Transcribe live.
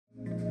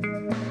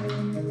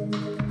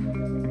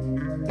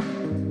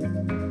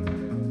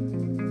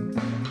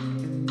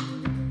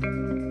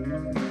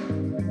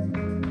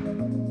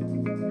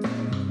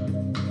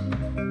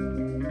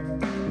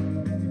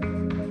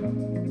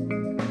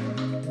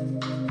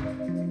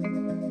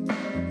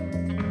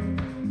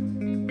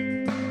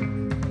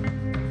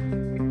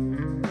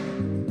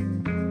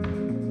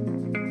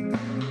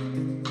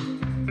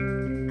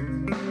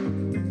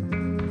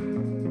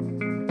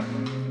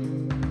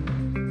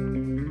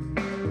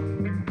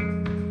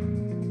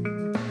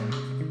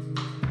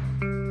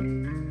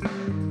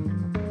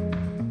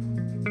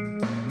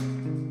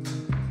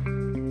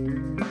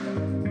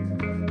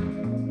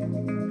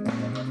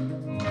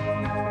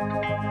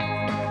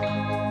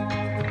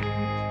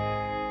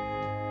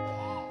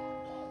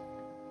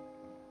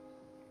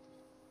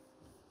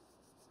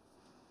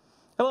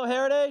Hello,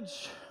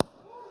 Heritage.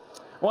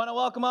 I want to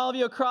welcome all of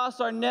you across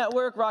our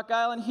network, Rock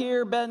Island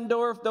here,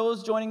 Bettendorf,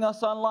 those joining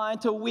us online,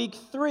 to week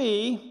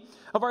 3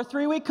 of our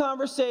 3-week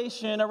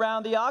conversation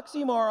around the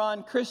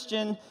oxymoron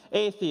Christian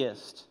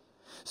atheist.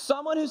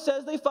 Someone who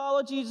says they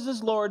follow Jesus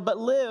as Lord, but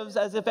lives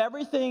as if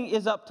everything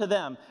is up to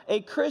them.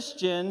 A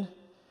Christian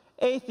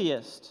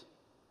atheist.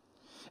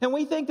 And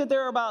we think that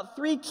there are about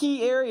 3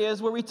 key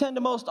areas where we tend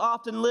to most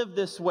often live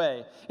this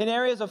way. In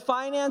areas of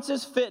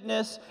finances,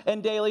 fitness,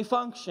 and daily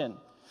function.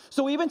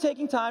 So we've been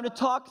taking time to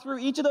talk through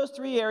each of those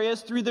 3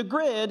 areas through the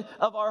grid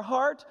of our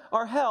heart,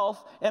 our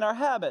health, and our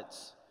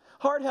habits.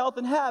 Heart, health,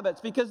 and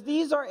habits, because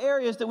these are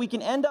areas that we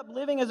can end up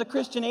living as a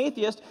Christian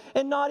atheist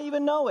and not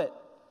even know it.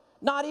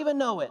 Not even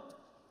know it.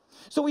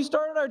 So we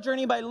started our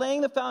journey by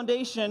laying the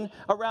foundation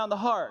around the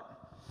heart.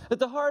 That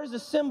the heart is a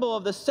symbol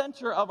of the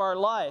center of our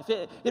life.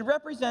 It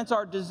represents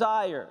our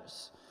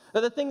desires.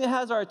 The thing that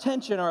has our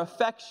attention, our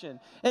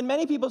affection. And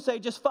many people say,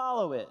 just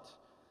follow it.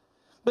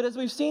 But as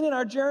we've seen in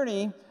our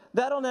journey,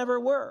 that'll never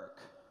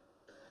work.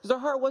 Because our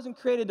heart wasn't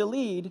created to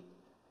lead, it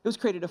was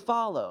created to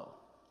follow.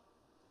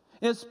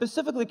 And it was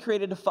specifically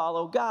created to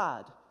follow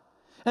God.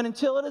 And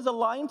until it is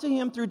aligned to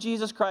Him through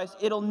Jesus Christ,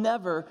 it'll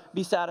never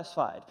be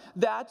satisfied.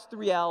 That's the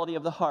reality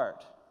of the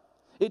heart.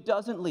 It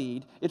doesn't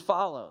lead, it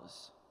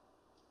follows.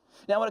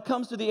 Now, when it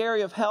comes to the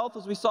area of health,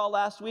 as we saw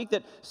last week,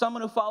 that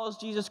someone who follows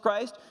Jesus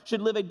Christ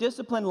should live a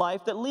disciplined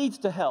life that leads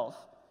to health.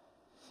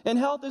 And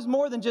health is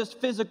more than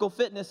just physical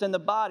fitness in the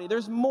body.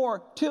 There's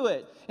more to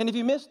it. And if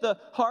you missed the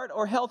heart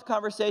or health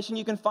conversation,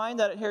 you can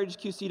find that at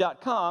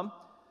heritageqc.com.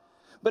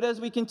 But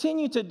as we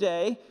continue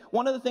today,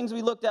 one of the things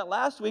we looked at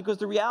last week was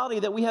the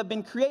reality that we have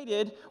been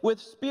created with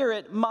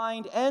spirit,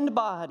 mind, and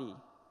body.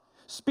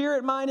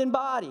 Spirit, mind, and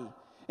body.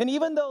 And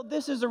even though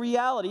this is a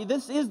reality,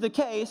 this is the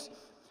case,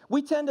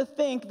 we tend to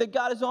think that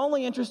God is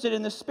only interested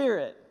in the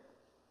spirit,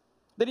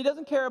 that He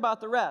doesn't care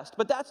about the rest.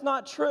 But that's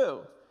not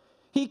true.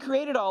 He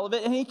created all of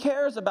it, and He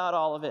cares about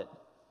all of it.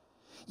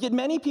 Yet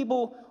many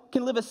people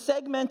can live a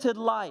segmented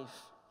life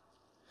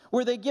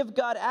where they give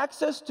God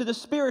access to the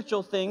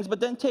spiritual things, but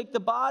then take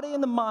the body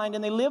and the mind,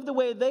 and they live the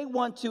way they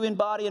want to in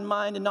body and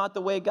mind and not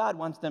the way God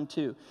wants them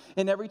to.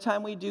 And every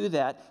time we do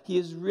that, He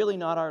is really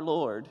not our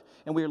Lord,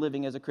 and we are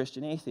living as a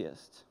Christian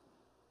atheist.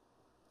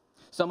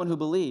 Someone who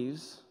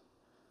believes,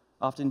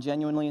 often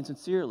genuinely and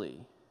sincerely,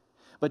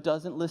 but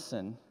doesn't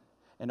listen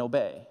and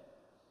obey.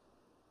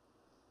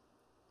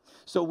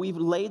 So we've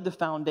laid the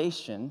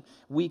foundation,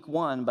 week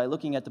 1, by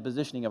looking at the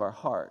positioning of our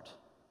heart.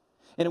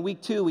 And in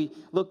week 2, we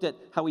looked at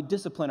how we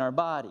discipline our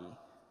body.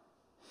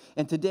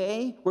 And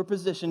today, we're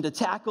positioned to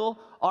tackle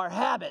our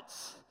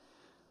habits,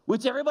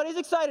 which everybody's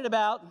excited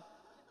about.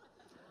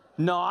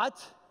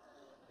 Not.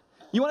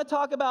 You want to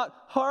talk about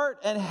heart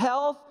and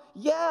health?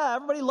 Yeah,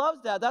 everybody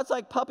loves that. That's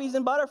like puppies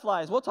and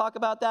butterflies. We'll talk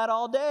about that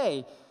all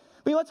day.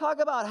 But you want to talk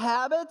about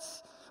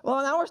habits?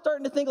 Well, now we're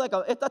starting to think like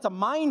that's a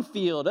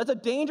minefield. That's a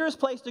dangerous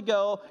place to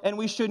go, and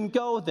we shouldn't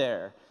go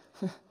there.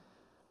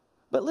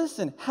 But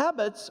listen,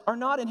 habits are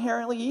not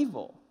inherently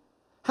evil.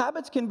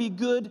 Habits can be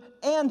good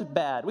and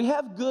bad. We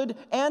have good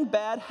and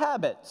bad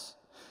habits.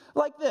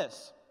 Like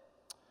this.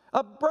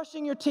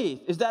 Brushing your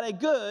teeth. Is that a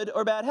good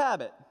or bad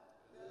habit?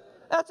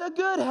 That's a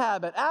good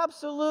habit,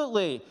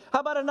 absolutely.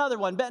 How about another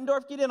one?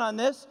 Bettendorf, get in on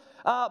this.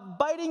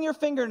 Biting your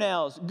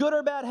fingernails. Good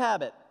or bad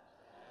habit?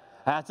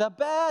 That's a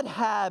bad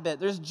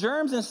habit. There's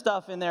germs and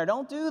stuff in there.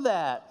 Don't do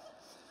that.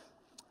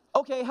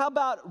 Okay, how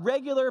about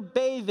regular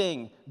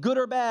bathing? Good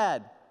or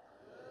bad?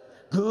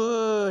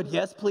 Good.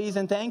 Yes, please,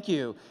 and thank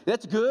you.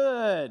 That's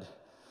good.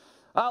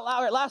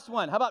 All right, last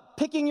one. How about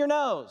picking your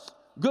nose?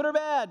 Good or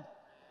bad?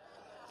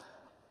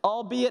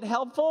 Albeit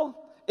helpful,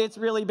 it's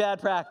really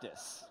bad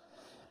practice.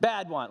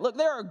 Bad one. Look,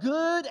 there are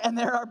good and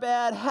there are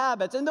bad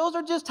habits, and those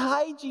are just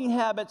hygiene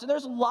habits, and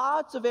there's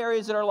lots of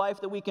areas in our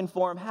life that we can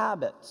form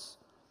habits.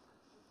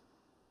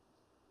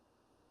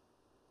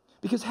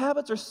 Because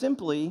habits are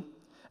simply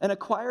an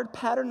acquired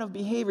pattern of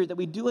behavior that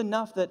we do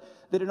enough that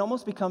it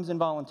almost becomes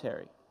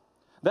involuntary.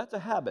 That's a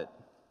habit,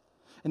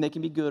 and they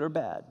can be good or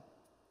bad.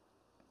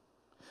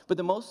 But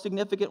the most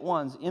significant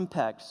ones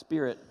impact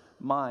spirit,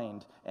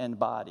 mind, and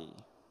body.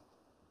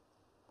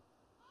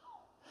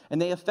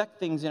 And they affect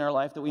things in our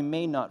life that we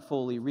may not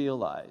fully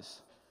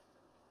realize.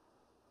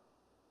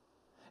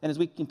 And as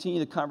we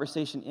continue the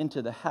conversation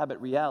into the habit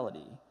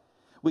reality,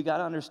 we got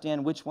to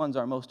understand which ones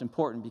are most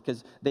important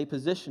because they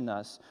position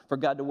us for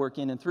God to work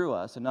in and through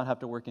us and not have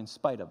to work in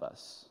spite of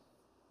us.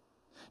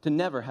 To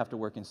never have to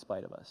work in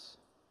spite of us.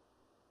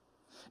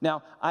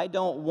 Now, I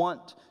don't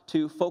want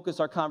to focus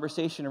our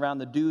conversation around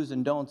the do's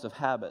and don'ts of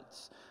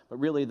habits, but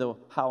really the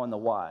how and the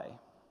why.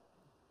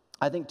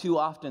 I think too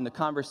often the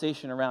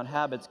conversation around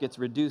habits gets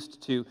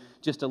reduced to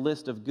just a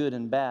list of good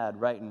and bad,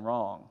 right and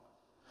wrong.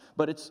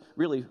 But it's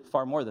really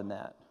far more than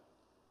that.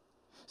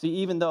 See,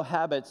 even though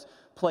habits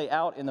play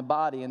out in the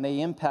body and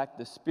they impact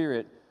the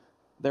spirit,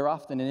 they're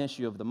often an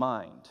issue of the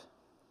mind.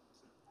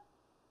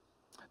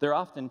 They're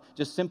often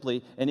just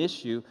simply an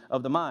issue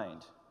of the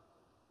mind.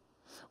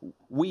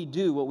 We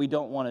do what we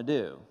don't want to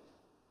do.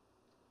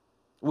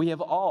 We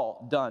have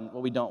all done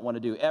what we don't want to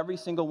do. Every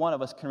single one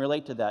of us can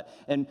relate to that.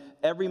 And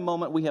every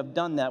moment we have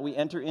done that, we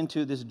enter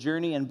into this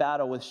journey and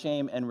battle with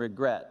shame and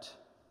regret.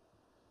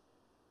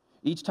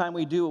 Each time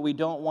we do what we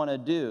don't want to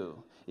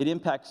do, it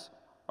impacts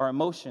our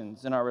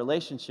emotions and our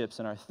relationships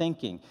and our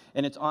thinking.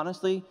 And it's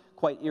honestly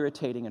quite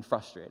irritating and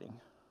frustrating.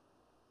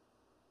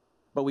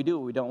 But we do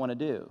what we don't want to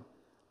do.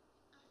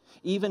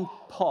 Even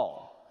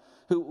Paul,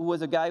 who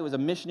was a guy who was a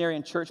missionary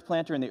and church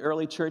planter in the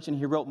early church, and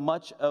he wrote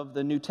much of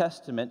the New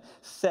Testament,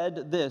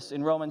 said this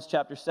in Romans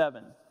chapter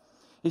 7.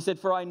 He said,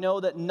 "For I know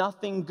that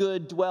nothing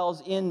good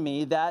dwells in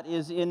me, that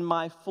is in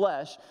my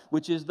flesh,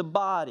 which is the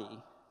body."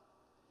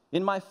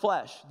 In my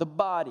flesh, the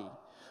body.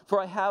 "For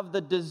I have the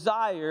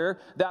desire,"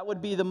 that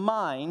would be the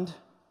mind,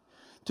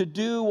 "to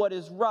do what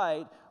is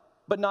right,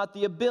 but not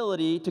the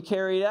ability to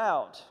carry it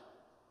out.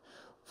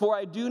 For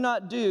I do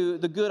not do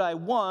the good I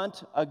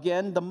want,"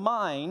 again, the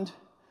mind,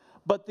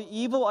 "but the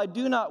evil I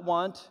do not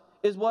want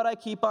is what I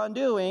keep on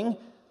doing,"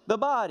 the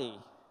body.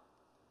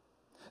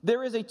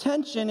 There is a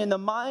tension in the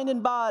mind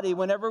and body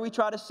whenever we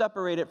try to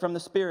separate it from the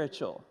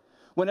spiritual.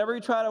 Whenever we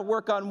try to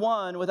work on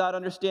one without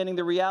understanding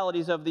the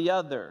realities of the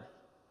other.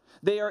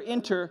 They are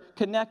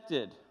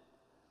interconnected.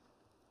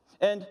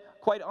 And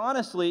quite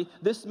honestly,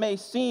 this may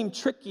seem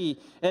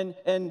tricky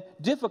and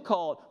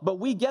difficult, but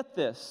we get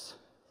this.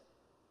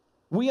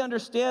 We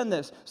understand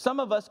this. Some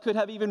of us could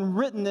have even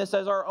written this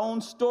as our own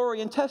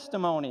story and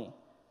testimony.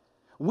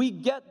 We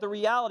get the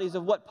realities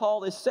of what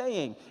Paul is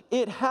saying.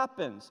 It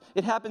happens.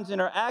 It happens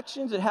in our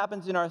actions. It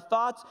happens in our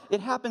thoughts.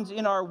 It happens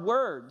in our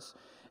words.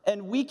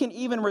 And we can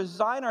even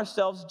resign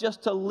ourselves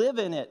just to live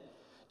in it,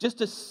 just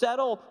to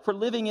settle for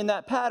living in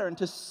that pattern,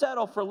 to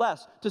settle for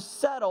less, to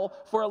settle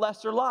for a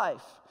lesser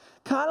life.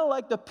 Kind of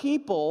like the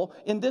people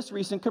in this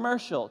recent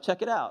commercial.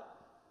 Check it out.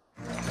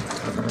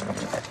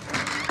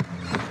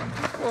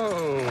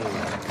 Whoa.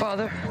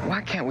 Father,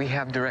 why can't we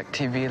have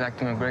DirecTV like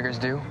the McGregors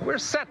do? We're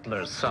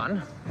settlers,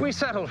 son. We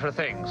settle for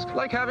things,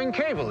 like having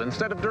cable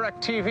instead of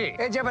DirecTV.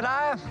 Hey,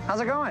 Jebediah, how's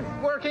it going?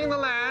 Working the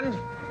land,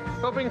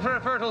 hoping for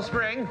a fertile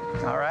spring.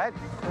 All right.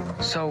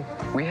 So,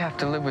 we have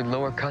to live with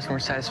lower customer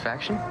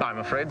satisfaction? I'm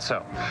afraid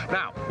so.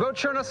 Now, go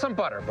churn us some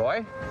butter,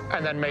 boy,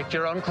 and then make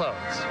your own clothes.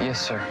 Yes,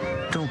 sir.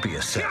 Don't be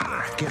a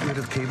settler. Get rid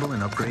of cable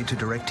and upgrade to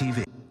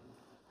DirecTV.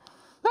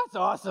 That's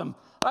awesome.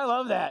 I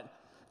love that.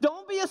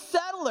 Don't be a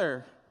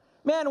settler.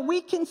 Man,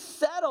 we can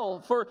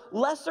settle for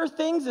lesser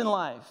things in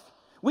life.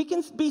 We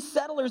can be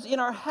settlers in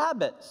our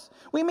habits.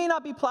 We may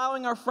not be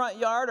plowing our front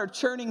yard or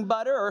churning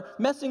butter or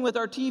messing with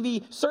our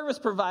TV service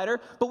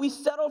provider, but we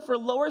settle for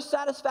lower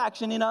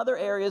satisfaction in other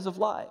areas of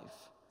life.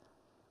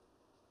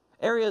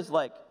 Areas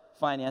like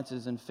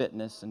finances and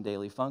fitness and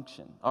daily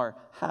function, our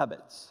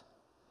habits.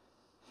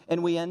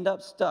 And we end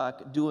up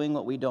stuck doing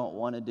what we don't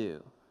want to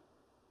do.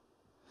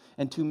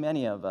 And too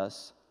many of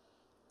us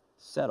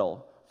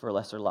settle for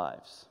lesser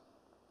lives.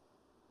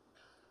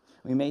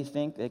 We may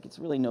think that it's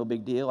really no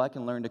big deal. I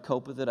can learn to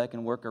cope with it. I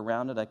can work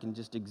around it. I can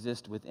just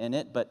exist within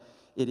it. But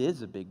it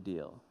is a big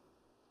deal.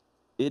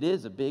 It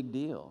is a big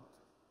deal.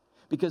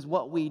 Because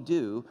what we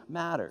do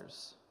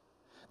matters.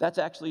 That's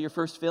actually your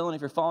first fill-in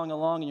if you're following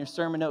along in your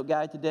sermon note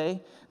guide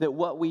today, that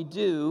what we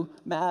do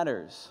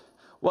matters.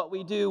 What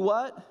we do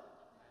what?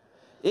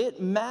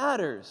 It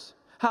matters.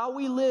 How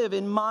we live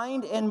in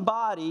mind and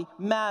body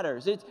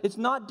matters. It's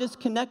not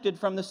disconnected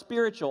from the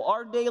spiritual.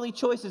 Our daily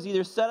choices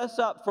either set us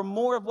up for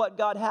more of what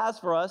God has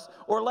for us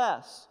or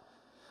less.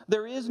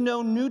 There is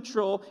no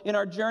neutral in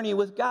our journey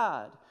with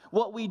God.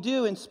 What we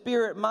do in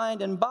spirit,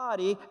 mind, and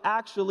body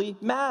actually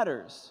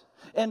matters.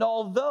 And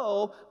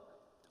although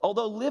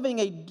living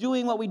a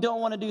doing what we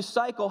don't want to do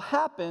cycle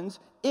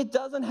happens, it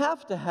doesn't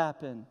have to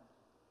happen.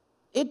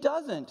 It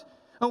doesn't.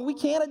 And we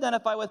can't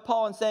identify with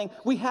Paul in saying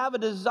we have a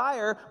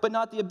desire but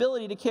not the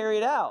ability to carry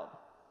it out.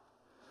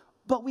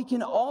 But we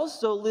can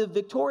also live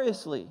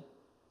victoriously.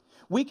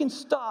 We can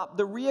stop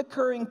the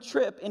reoccurring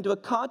trip into a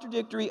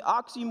contradictory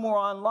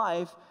oxymoron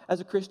life as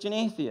a Christian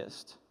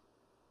atheist.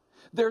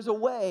 There's a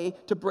way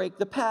to break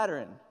the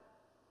pattern.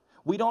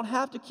 We don't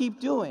have to keep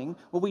doing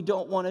what we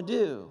don't want to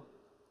do.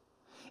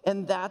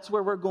 And that's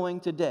where we're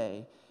going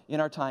today in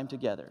our time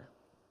together.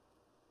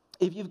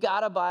 If you've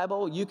got a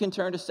Bible, you can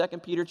turn to 2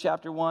 Peter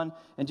chapter 1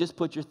 and just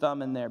put your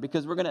thumb in there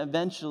because we're going to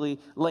eventually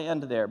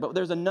land there. But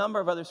there's a number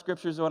of other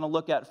scriptures I want to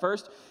look at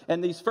first.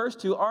 And these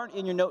first two aren't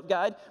in your note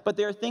guide, but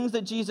they are things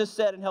that Jesus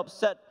said and helped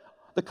set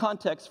the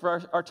context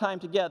for our time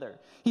together.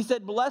 He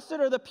said, "Blessed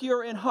are the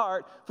pure in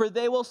heart, for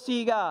they will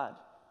see God."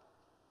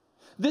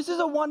 This is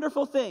a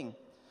wonderful thing.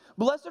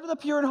 Blessed are the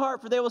pure in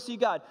heart, for they will see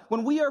God.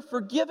 When we are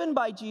forgiven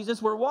by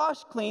Jesus, we're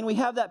washed clean, we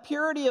have that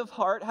purity of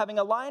heart, having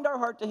aligned our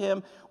heart to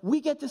Him,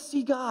 we get to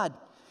see God.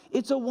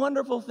 It's a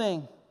wonderful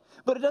thing.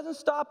 But it doesn't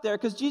stop there,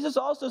 because Jesus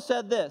also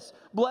said this,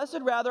 "Blessed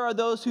rather are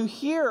those who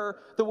hear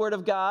the word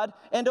of God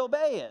and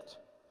obey it."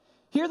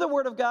 Hear the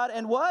word of God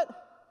and what?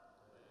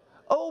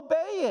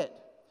 Obey it.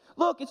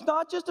 Look, it's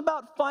not just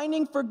about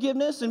finding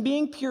forgiveness and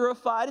being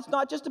purified. It's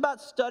not just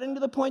about studying to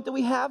the point that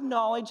we have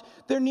knowledge.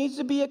 There needs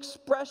to be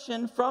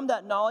expression from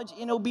that knowledge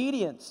in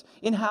obedience,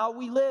 in how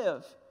we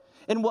live.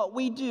 And what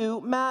we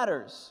do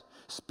matters.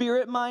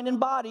 Spirit, mind, and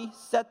body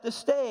set the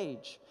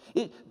stage.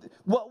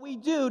 What we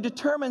do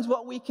determines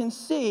what we can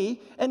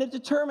see, and it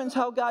determines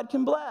how God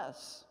can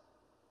bless.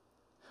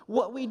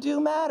 What we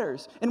do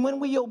matters. And when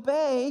we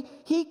obey,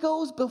 he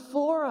goes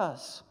before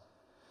us.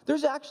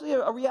 There's actually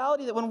a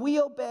reality that when we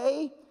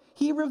obey,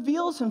 he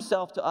reveals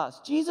himself to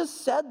us. Jesus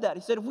said that.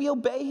 He said, if we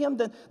obey him,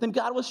 then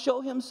God will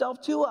show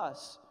himself to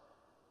us.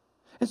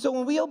 And so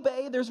when we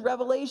obey, there's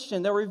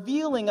revelation, the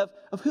revealing of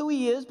who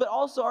he is, but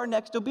also our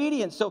next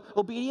obedience. So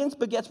obedience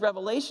begets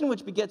revelation,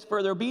 which begets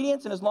further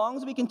obedience. And as long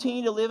as we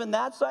continue to live in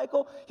that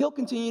cycle, he'll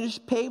continue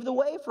to pave the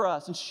way for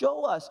us and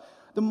show us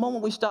the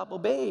moment we stop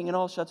obeying, it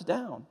all shuts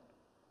down.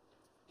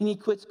 And he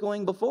quits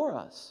going before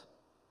us.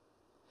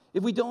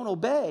 If we don't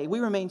obey, we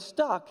remain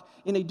stuck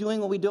in a doing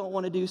what we don't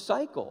want to do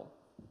cycle.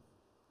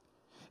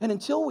 And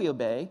until we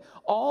obey,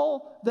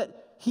 all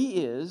that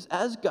he is,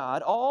 as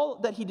God, all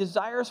that he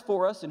desires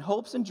for us in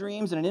hopes and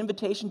dreams and an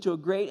invitation to a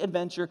great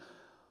adventure,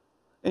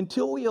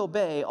 until we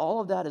obey, all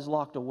of that is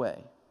locked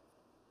away.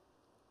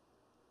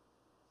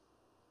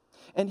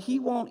 And he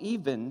won't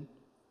even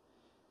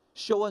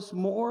show us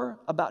more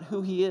about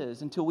who he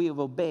is until we have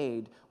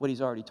obeyed what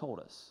he's already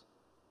told us.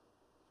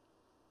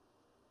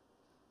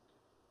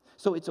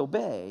 So it's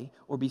obey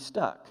or be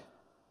stuck,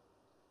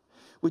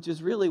 which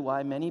is really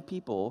why many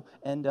people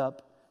end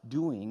up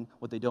doing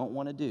what they don't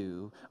want to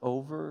do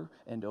over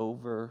and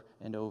over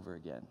and over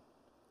again.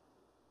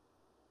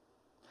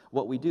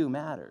 What we do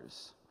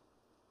matters.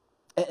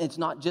 And it's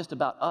not just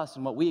about us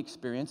and what we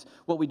experience.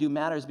 What we do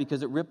matters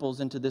because it ripples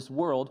into this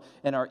world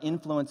and our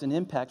influence and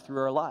impact through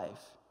our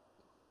life.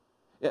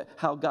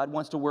 How God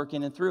wants to work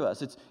in and through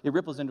us. It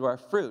ripples into our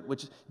fruit,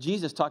 which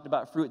Jesus talked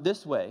about fruit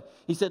this way.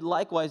 He said,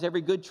 likewise,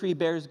 every good tree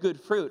bears good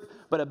fruit,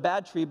 but a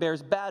bad tree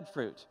bears bad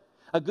fruit.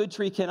 A good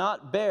tree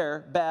cannot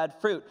bear bad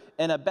fruit,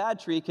 and a bad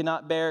tree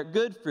cannot bear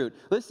good fruit.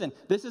 Listen,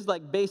 this is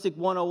like basic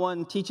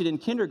 101, teach it in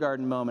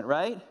kindergarten moment,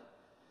 right?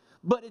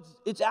 But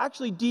it's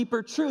actually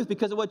deeper truth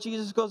because of what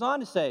Jesus goes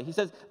on to say. He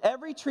says,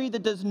 every tree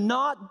that does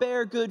not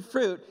bear good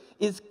fruit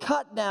is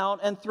cut down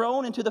and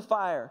thrown into the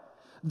fire.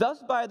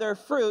 Thus by their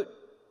fruit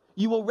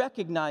you will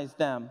recognize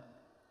them.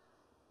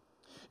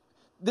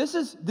 This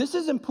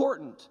is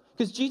important.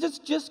 Because Jesus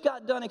just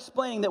got done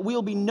explaining that we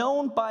will be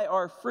known by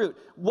our fruit.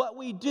 What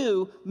we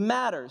do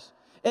matters.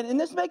 And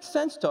this makes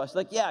sense to us.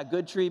 Like, yeah,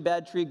 good tree,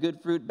 good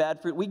fruit,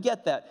 bad fruit. We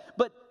get that.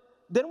 But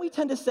then we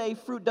tend to say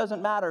fruit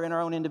doesn't matter in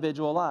our own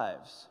individual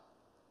lives.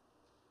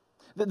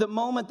 The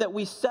moment that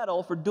we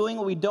settle for doing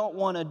what we don't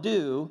want to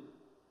do,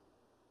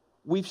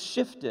 we've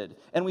shifted.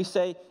 And we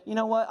say, you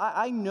know what,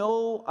 I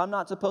know I'm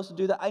not supposed to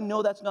do that. I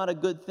know that's not a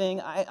good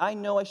thing. I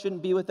know I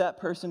shouldn't be with that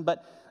person,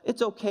 but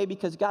it's okay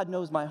because God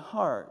knows my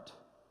heart.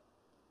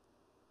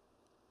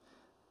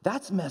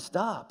 That's messed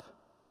up.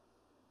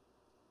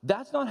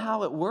 That's not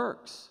how it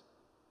works.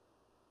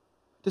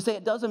 To say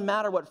it doesn't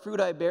matter what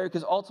fruit I bear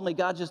because ultimately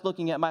God's just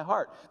looking at my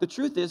heart. The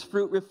truth is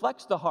fruit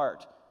reflects the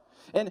heart.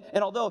 And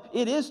although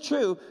it is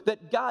true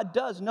that God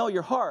does know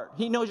your heart,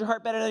 he knows your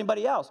heart better than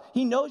anybody else.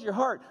 He knows your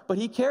heart, but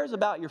he cares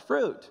about your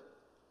fruit.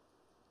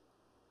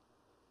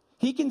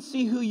 He can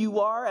see who you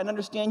are and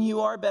understand who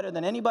you are better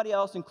than anybody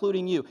else,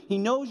 including you. He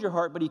knows your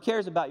heart, but he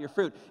cares about your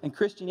fruit. And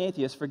Christian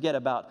atheists forget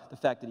about the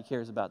fact that he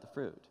cares about the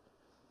fruit.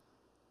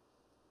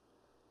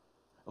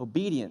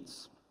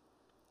 Obedience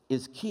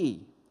is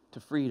key to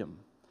freedom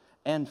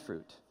and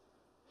fruit.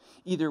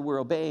 Either we're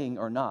obeying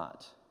or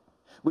not,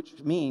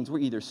 which means we're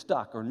either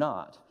stuck or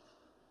not.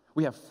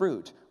 We have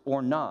fruit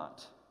or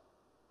not.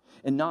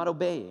 And not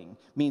obeying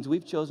means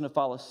we've chosen to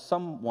follow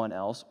someone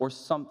else or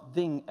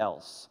something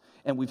else,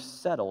 and we've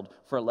settled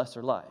for a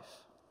lesser life.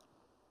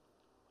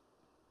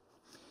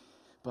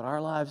 But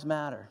our lives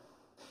matter.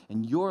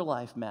 And your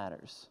life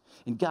matters.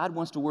 And God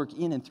wants to work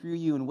in and through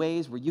you in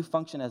ways where you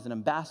function as an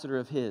ambassador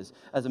of his,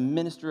 as a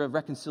minister of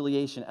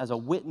reconciliation, as a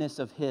witness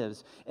of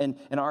his. And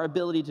our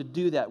ability to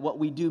do that, what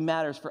we do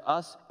matters for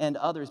us and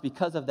others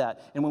because of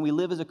that. And when we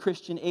live as a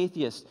Christian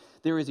atheist,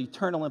 there is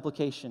eternal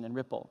implication and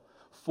ripple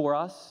for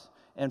us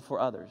and for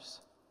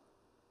others.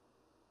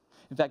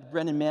 In fact,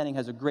 Brennan Manning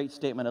has a great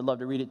statement. I'd love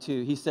to read it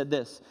too. He said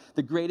this: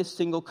 the greatest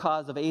single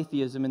cause of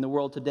atheism in the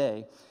world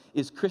today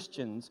is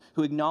Christians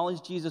who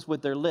acknowledge Jesus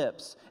with their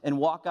lips and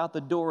walk out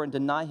the door and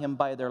deny him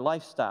by their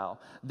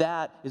lifestyle.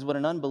 That is what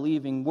an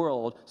unbelieving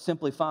world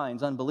simply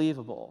finds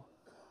unbelievable.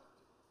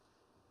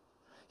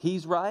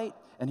 He's right,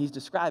 and he's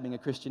describing a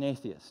Christian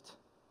atheist.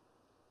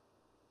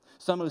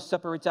 Someone who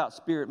separates out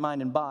spirit,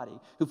 mind, and body,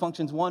 who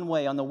functions one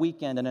way on the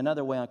weekend and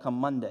another way on come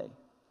Monday.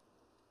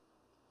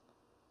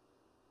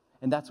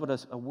 And that's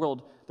what a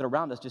world that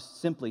around us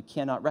just simply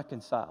cannot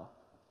reconcile.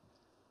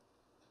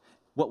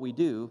 What we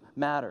do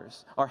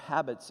matters. Our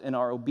habits and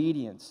our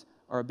obedience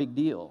are a big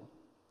deal,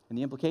 and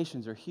the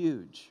implications are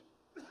huge.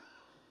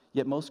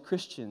 Yet most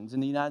Christians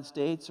in the United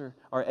States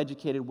are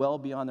educated well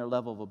beyond their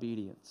level of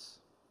obedience.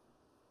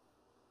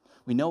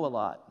 We know a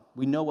lot.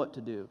 We know what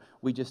to do.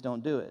 We just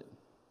don't do it.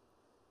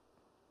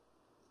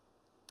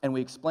 And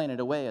we explain it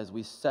away as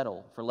we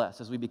settle for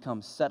less, as we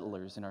become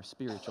settlers in our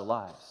spiritual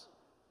lives.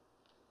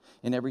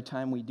 And every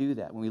time we do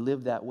that, when we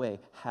live that way,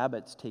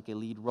 habits take a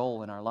lead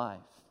role in our life.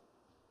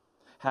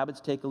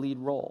 Habits take a lead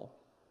role.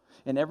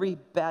 And every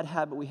bad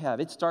habit we have,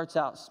 it starts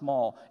out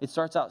small. It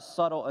starts out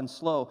subtle and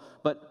slow.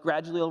 But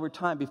gradually over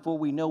time, before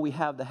we know we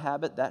have the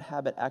habit, that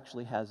habit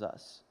actually has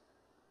us.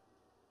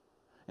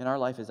 And our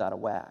life is out of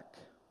whack.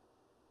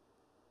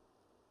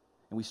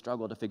 And we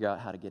struggle to figure out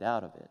how to get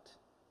out of it.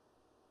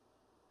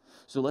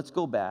 So let's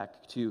go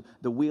back to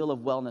the wheel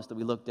of wellness that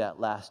we looked at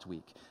last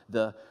week.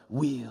 The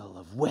wheel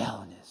of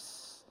wellness.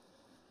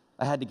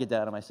 I had to get that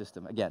out of my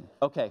system again.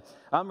 Okay,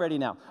 I'm ready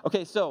now.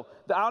 Okay, so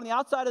on the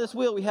outside of this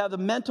wheel, we have the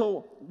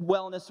mental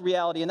wellness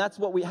reality, and that's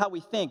how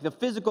we think. The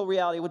physical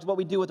reality, which is what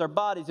we do with our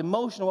bodies.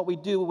 Emotional, what we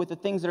do with the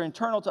things that are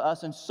internal to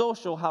us. And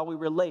social, how we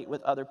relate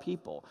with other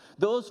people.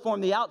 Those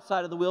form the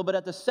outside of the wheel, but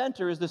at the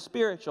center is the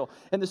spiritual.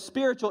 And the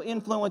spiritual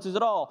influences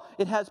it all.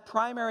 It has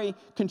primary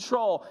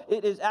control.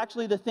 It is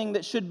actually the thing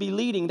that should be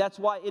leading. That's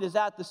why it is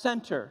at the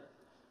center.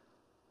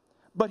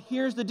 But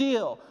here's the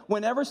deal.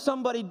 Whenever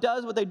somebody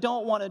does what they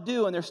don't want to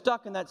do and they're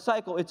stuck in that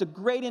cycle, it's a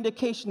great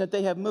indication that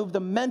they have moved the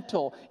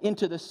mental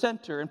into the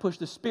center and pushed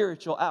the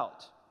spiritual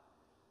out.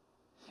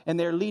 And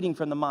they're leading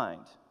from the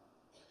mind.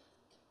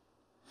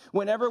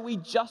 Whenever we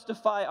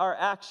justify our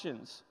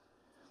actions,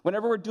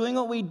 whenever we're doing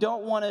what we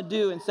don't want to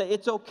do and say,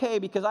 it's okay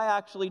because I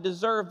actually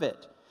deserve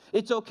it.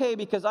 It's okay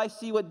because I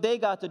see what they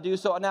got to do,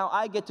 so now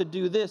I get to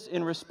do this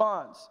in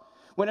response.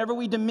 Whenever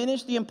we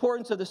diminish the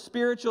importance of the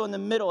spiritual in the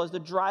middle as the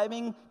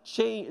driving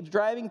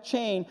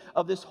chain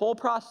of this whole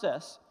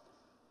process,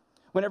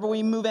 whenever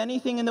we move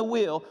anything in the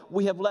wheel,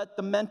 we have let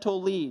the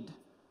mental lead.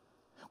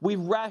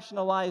 We've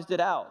rationalized it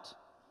out.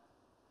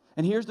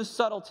 And here's the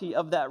subtlety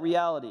of that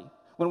reality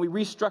when we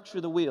restructure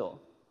the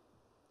wheel.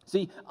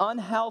 See,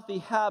 unhealthy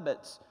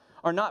habits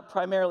are not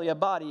primarily a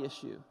body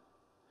issue.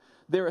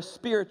 They're a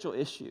spiritual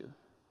issue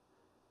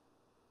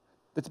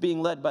that's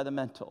being led by the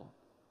mental.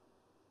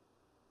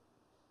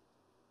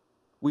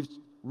 We've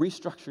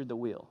restructured the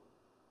wheel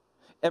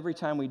every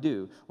time we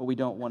do what we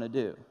don't want to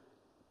do.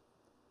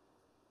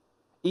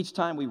 Each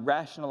time we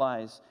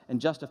rationalize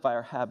and justify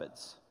our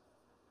habits,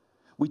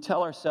 we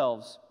tell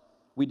ourselves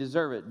we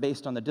deserve it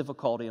based on the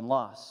difficulty and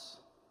loss.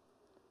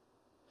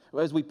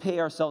 As we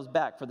pay ourselves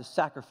back for the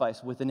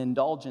sacrifice with an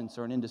indulgence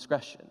or an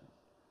indiscretion.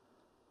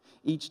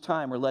 Each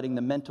time we're letting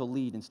the mental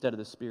lead instead of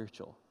the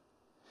spiritual.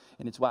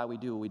 And it's why we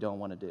do what we don't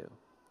want to do.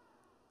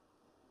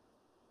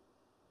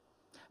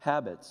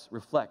 Habits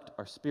reflect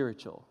our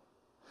spiritual.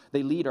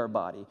 They lead our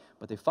body,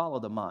 but they follow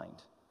the mind.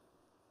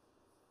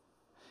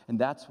 And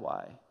that's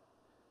why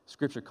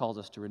Scripture calls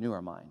us to renew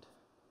our mind,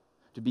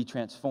 to be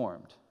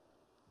transformed.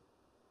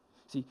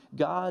 See,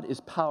 God is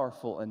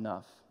powerful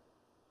enough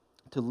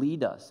to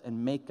lead us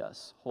and make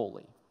us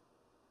holy.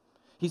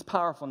 He's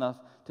powerful enough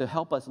to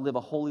help us live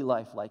a holy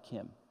life like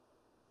Him.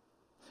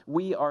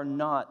 We are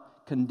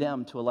not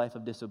condemned to a life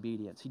of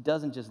disobedience. He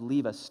doesn't just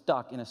leave us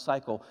stuck in a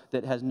cycle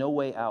that has no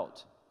way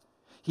out.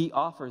 He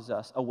offers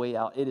us a way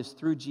out. It is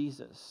through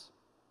Jesus.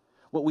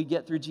 What we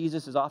get through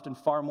Jesus is often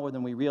far more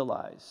than we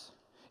realize.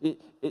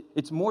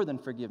 It's more than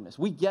forgiveness.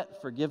 We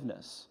get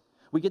forgiveness.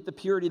 We get the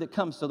purity that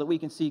comes so that we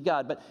can see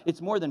God. But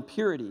it's more than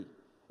purity.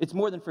 It's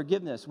more than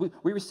forgiveness. We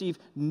receive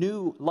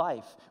new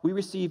life. We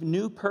receive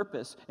new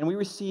purpose. And we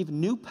receive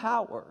new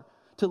power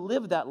to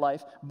live that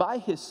life by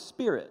His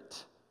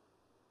Spirit.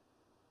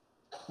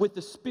 With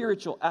the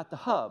spiritual at the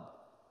hub.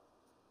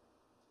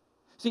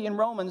 See, in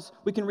Romans,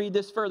 we can read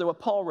this further, what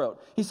Paul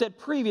wrote. He said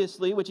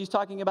previously, which he's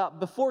talking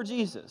about before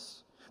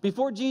Jesus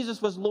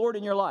was Lord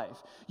in your life,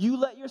 you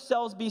let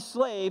yourselves be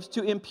slaves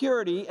to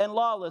impurity and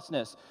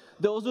lawlessness.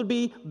 Those would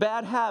be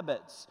bad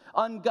habits,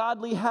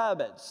 ungodly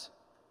habits,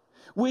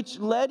 which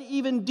led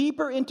even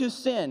deeper into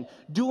sin,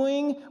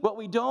 doing what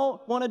we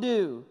don't want to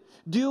do,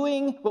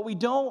 doing what we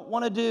don't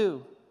want to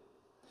do.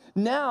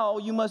 Now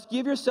you must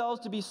give yourselves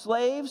to be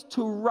slaves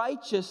to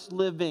righteous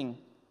living,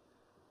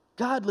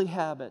 godly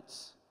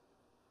habits,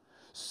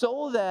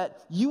 so that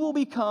you will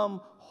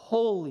become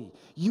holy.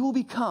 You will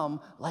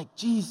become like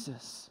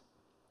Jesus.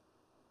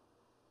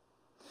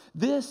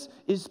 This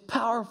is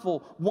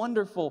powerful,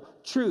 wonderful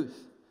truth.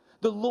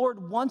 The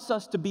Lord wants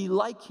us to be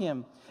like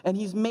Him, and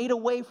He's made a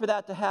way for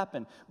that to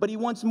happen. But He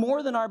wants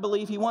more than our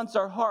belief. He wants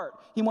our heart.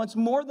 He wants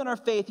more than our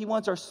faith. He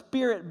wants our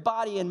spirit,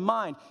 body, and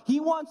mind. He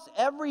wants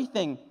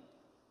everything.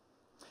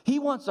 He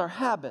wants our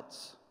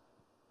habits.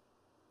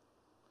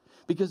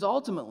 Because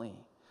ultimately,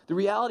 the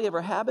reality of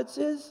our habits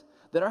is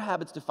that our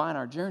habits define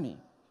our journey.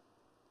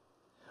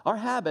 Our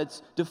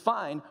habits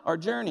define our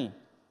journey.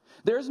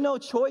 There's no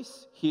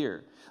choice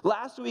here.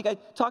 Last week, I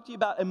talked to you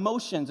about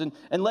emotions and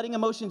letting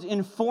emotions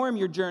inform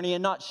your journey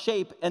and not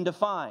shape and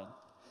define.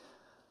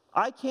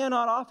 I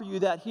cannot offer you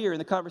that here in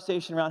the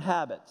conversation around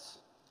habits.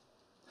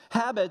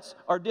 Habits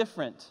are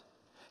different.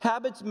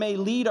 Habits may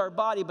lead our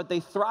body, but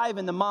they thrive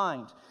in the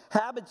mind.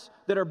 Habits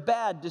that are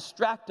bad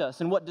distract us,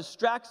 and what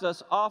distracts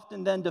us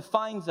often then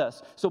defines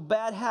us. So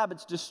bad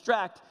habits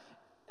distract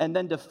and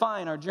then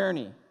define our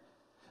journey.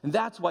 And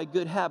that's why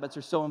good habits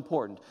are so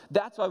important.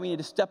 That's why we need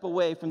to step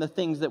away from the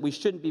things that we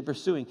shouldn't be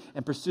pursuing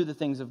and pursue the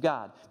things of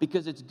God.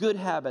 Because it's good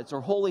habits or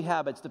holy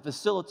habits that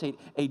facilitate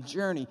a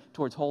journey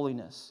towards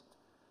holiness.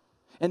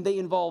 And they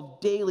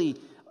involve daily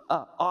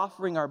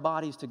offering our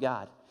bodies to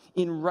God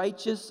in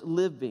righteous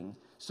living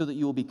so that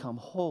you will become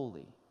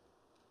holy.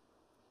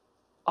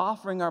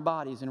 Offering our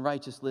bodies in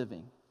righteous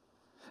living.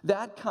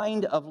 That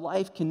kind of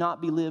life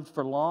cannot be lived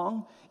for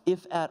long,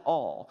 if at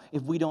all,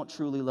 if we don't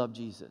truly love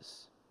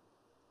Jesus.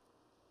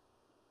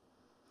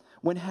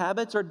 When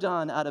habits are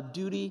done out of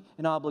duty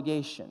and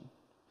obligation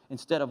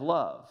instead of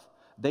love,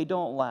 they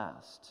don't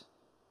last.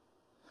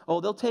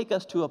 Oh, they'll take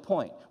us to a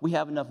point. We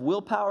have enough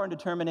willpower and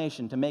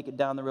determination to make it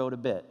down the road a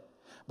bit.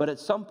 But at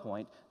some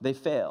point, they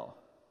fail.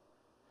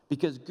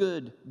 Because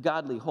good,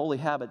 godly, holy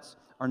habits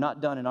are not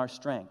done in our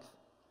strength,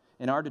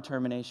 in our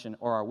determination,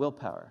 or our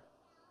willpower.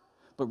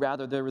 But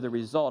rather, they're the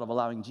result of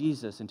allowing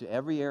Jesus into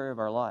every area of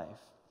our life.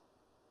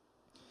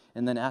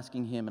 And then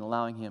asking Him and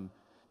allowing Him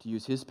to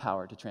use His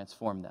power to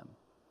transform them.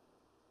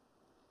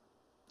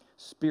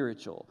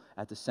 Spiritual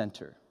at the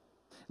center,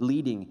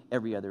 leading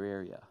every other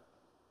area.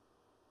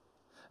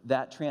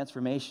 That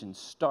transformation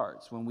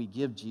starts when we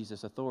give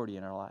Jesus authority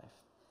in our life.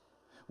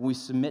 When we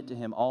submit to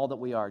Him all that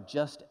we are,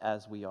 just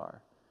as we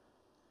are.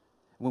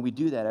 When we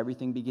do that,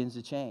 everything begins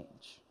to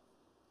change.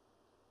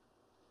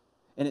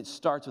 And it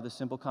starts with a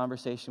simple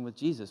conversation with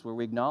Jesus where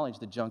we acknowledge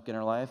the junk in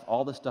our life,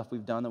 all the stuff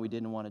we've done that we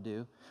didn't want to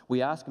do.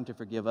 We ask Him to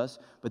forgive us,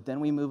 but then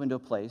we move into a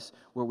place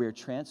where we are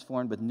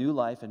transformed with new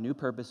life and new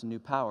purpose and new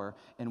power,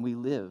 and we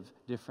live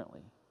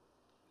differently.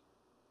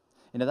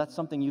 And if that's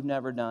something you've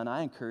never done,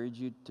 I encourage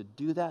you to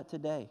do that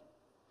today.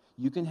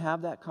 You can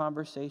have that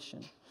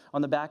conversation.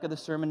 On the back of the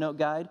sermon note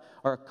guide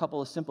are a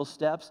couple of simple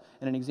steps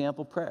and an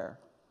example prayer.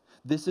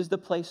 This is the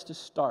place to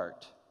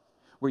start,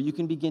 where you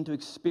can begin to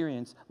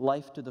experience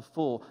life to the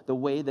full, the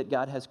way that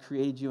God has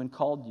created you and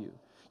called you.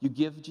 You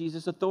give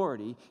Jesus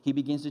authority, He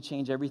begins to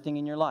change everything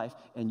in your life,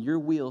 and your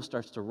wheel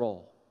starts to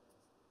roll.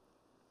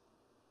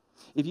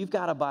 If you've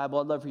got a Bible,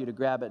 I'd love for you to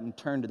grab it and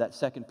turn to that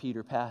 2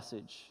 Peter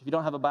passage. If you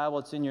don't have a Bible,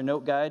 it's in your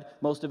note guide.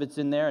 Most of it's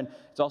in there, and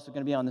it's also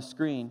going to be on the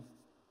screen.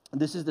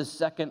 This is the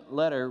second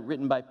letter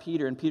written by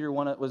Peter, and Peter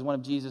was one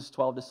of Jesus'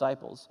 12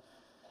 disciples.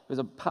 It was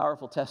a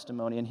powerful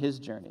testimony in his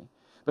journey.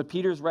 But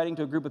Peter's writing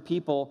to a group of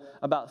people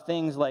about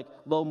things like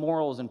low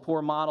morals and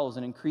poor models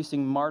and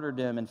increasing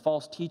martyrdom and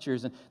false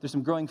teachers. And there's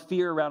some growing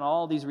fear around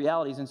all these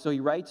realities. And so he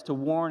writes to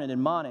warn and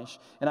admonish.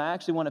 And I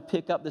actually want to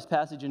pick up this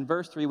passage in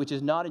verse 3, which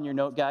is not in your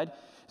note guide.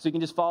 So you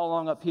can just follow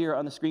along up here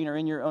on the screen or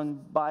in your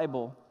own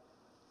Bible.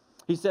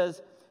 He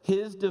says,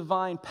 His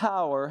divine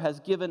power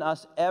has given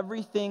us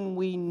everything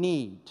we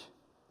need.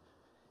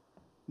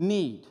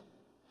 Need.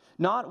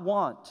 Not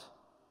want,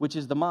 which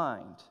is the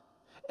mind.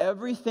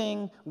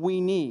 Everything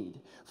we need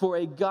for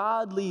a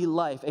godly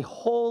life, a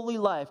holy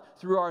life,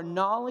 through our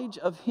knowledge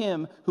of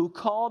Him who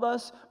called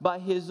us by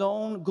His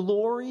own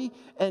glory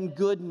and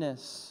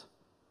goodness.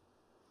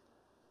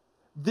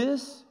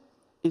 This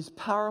is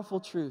powerful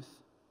truth.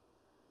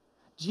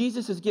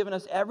 Jesus has given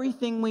us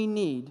everything we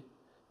need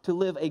to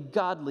live a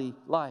godly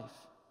life.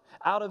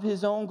 Out of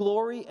His own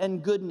glory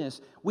and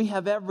goodness, we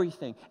have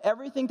everything.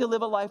 Everything to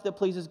live a life that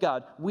pleases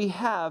God, we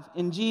have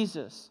in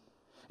Jesus.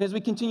 As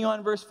we continue on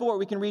in verse 4,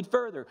 we can read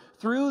further.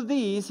 Through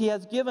these, He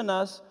has given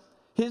us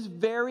His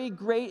very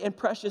great and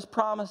precious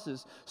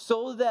promises,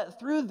 so that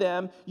through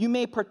them you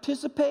may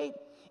participate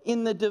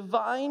in the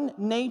divine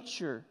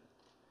nature,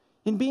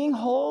 in being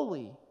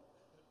holy.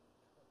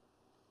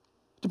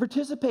 To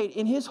participate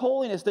in His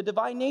holiness, the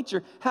divine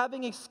nature,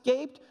 having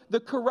escaped the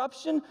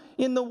corruption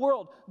in the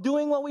world,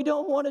 doing what we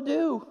don't want to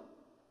do.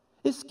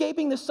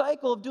 Escaping the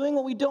cycle of doing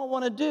what we don't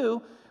want to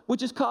do,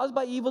 which is caused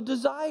by evil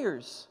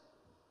desires.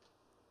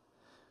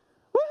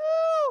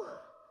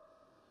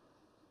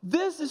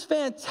 This is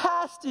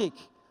fantastic.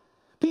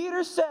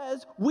 Peter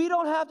says we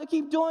don't have to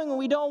keep doing what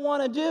we don't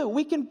want to do.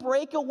 We can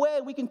break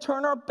away. We can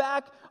turn our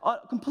back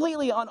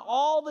completely on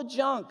all the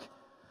junk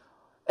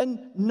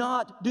and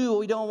not do what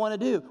we don't want to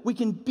do. We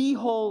can be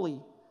holy.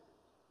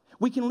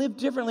 We can live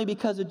differently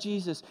because of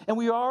Jesus. And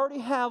we already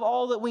have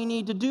all that we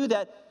need to do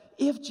that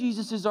if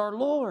Jesus is our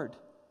Lord.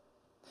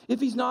 If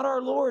He's not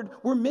our Lord,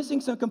 we're missing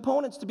some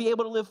components to be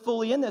able to live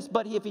fully in this.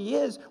 But if He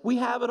is, we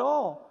have it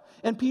all.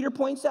 And Peter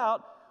points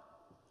out,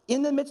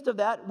 in the midst of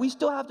that, we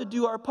still have to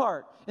do our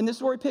part. And this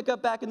is where we pick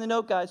up back in the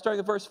note guide, starting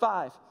at verse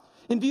 5.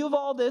 In view of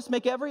all this,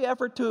 make every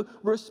effort to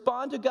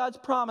respond to God's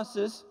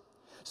promises.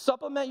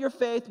 Supplement your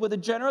faith with a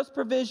generous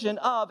provision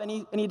of, and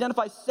he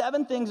identifies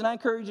 7 things, and I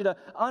encourage you to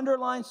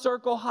underline,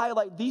 circle,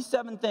 highlight these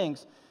 7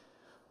 things.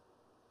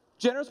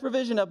 Generous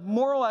provision of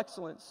moral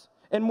excellence,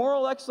 and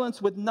moral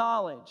excellence with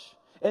knowledge,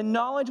 and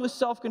knowledge with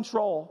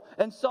self-control,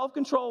 and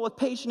self-control with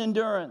patient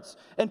endurance,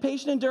 and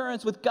patient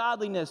endurance with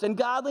godliness, and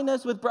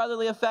godliness with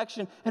brotherly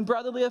affection, and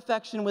brotherly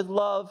affection with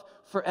love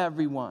for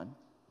everyone.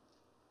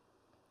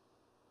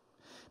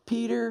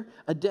 Peter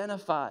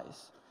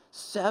identifies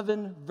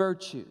 7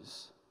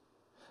 virtues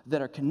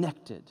that are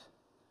connected.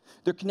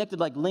 They're connected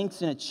like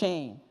links in a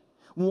chain.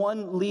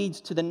 One leads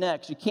to the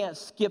next. You can't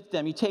skip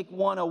them. You take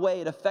one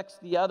away, it affects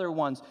the other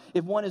ones.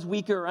 If one is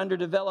weaker or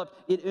underdeveloped,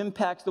 it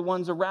impacts the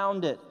ones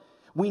around it.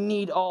 We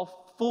need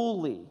all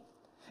fully.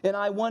 And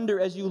I wonder,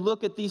 as you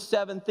look at these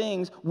 7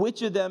 things,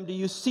 which of them do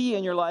you see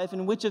in your life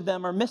and which of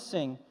them are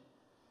missing?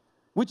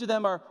 Which of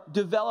them are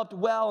developed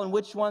well and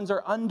which ones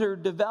are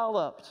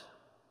underdeveloped?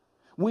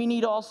 We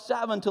need all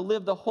 7 to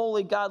live the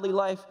holy, godly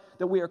life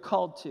that we are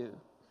called to.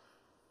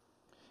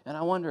 And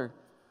I wonder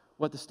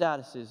what the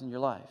status is in your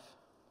life.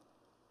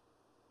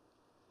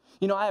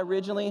 You know, I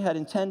originally had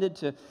intended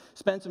to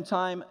spend some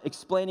time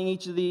explaining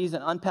each of these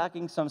and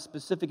unpacking some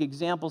specific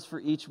examples for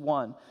each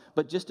one.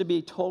 But just to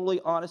be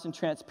totally honest and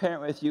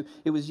transparent with you,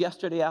 it was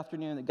yesterday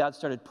afternoon that God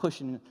started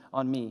pushing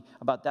on me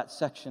about that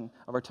section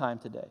of our time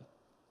today.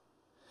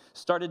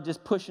 Started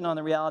just pushing on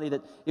the reality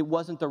that it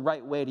wasn't the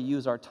right way to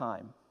use our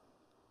time.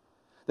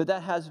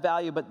 That has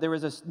value, but there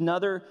was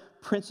another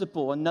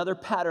principle, another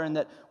pattern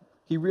that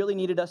He really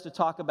needed us to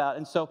talk about.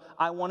 And so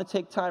I want to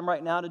take time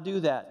right now to do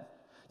that.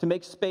 To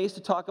make space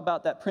to talk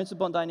about that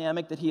principle and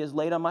dynamic that He has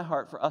laid on my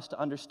heart for us to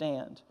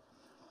understand.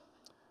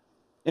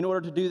 In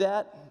order to do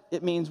that,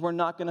 it means we're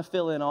not going to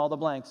fill in all the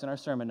blanks in our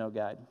sermon note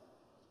guide.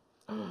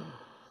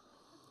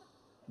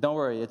 Don't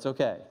worry, it's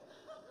okay.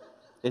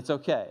 It's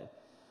okay.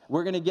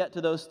 We're going to get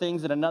to those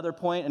things at another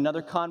point,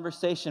 another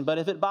conversation. But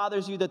if it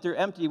bothers you that they're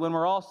empty, when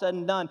we're all said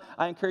and done,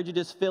 I encourage you to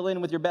just fill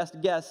in with your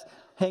best guess,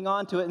 hang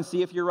on to it, and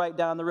see if you're right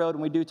down the road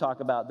when we do talk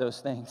about those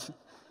things.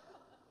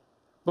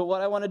 But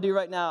what I want to do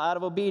right now, out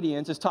of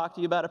obedience, is talk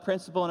to you about a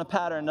principle and a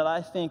pattern that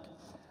I think,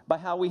 by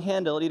how we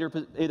handle it,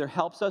 either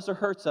helps us or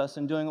hurts us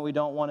in doing what we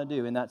don't want to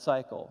do in that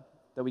cycle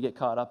that we get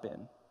caught up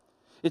in.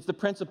 It's the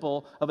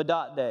principle of a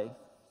dot day.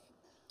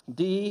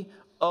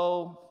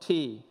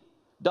 D-O-T.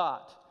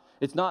 Dot.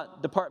 It's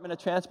not Department of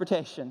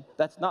Transportation.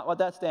 That's not what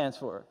that stands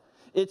for.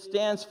 It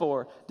stands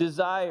for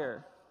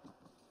desire,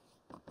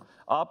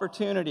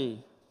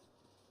 opportunity,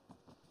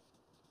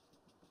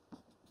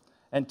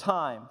 and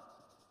time.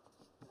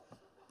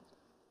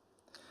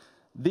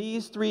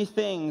 These 3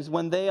 things,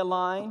 when they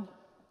align,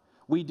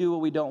 we do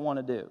what we don't want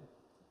to do.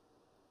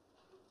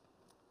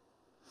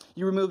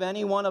 You remove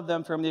any one of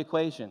them from the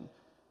equation,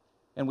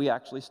 and we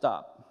actually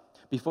stop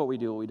before we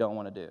do what we don't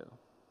want to do.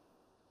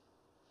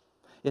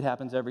 It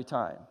happens every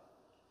time.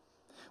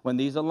 When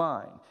these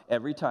align,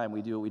 every time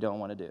we do what we don't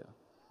want to do.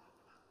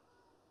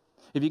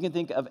 If you can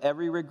think of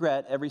every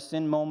regret, every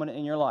sin moment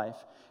in your life,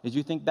 as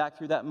you think back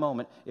through that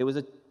moment, it was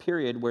a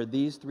period where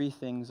these 3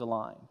 things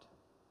aligned.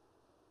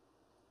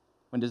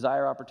 When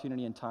desire,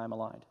 opportunity, and time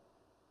aligned.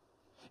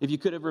 If you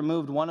could have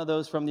removed one of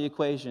those from the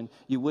equation,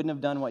 you wouldn't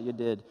have done what you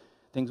did.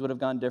 Things would have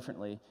gone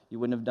differently. You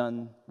wouldn't have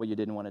done what you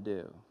didn't want to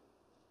do.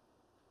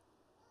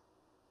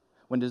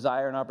 When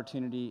desire and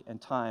opportunity and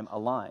time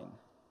align,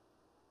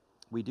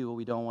 we do what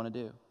we don't want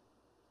to do.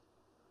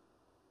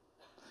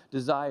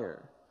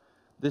 Desire.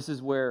 This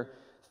is where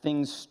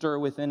things stir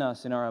within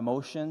us in our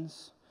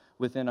emotions,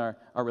 within our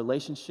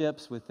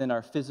relationships, within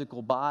our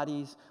physical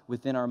bodies,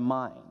 within our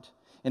mind.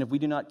 And if we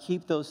do not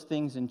keep those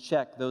things in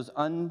check, those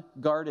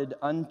unguarded,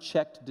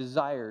 unchecked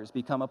desires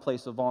become a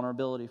place of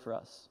vulnerability for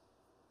us.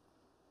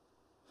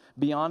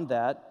 Beyond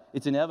that,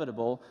 it's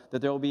inevitable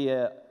that there will be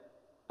an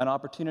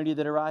opportunity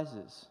that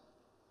arises.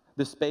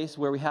 The space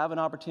where we have an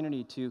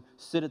opportunity to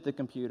sit at the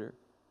computer.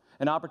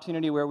 An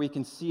opportunity where we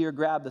can see or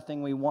grab the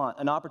thing we want.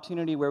 An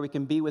opportunity where we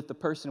can be with the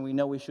person we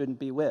know we shouldn't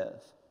be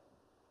with.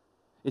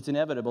 It's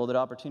inevitable that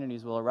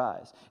opportunities will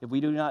arise. If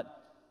we do not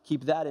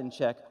keep that in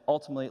check,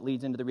 ultimately it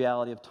leads into the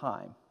reality of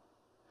time.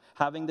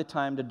 Having the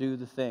time to do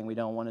the thing we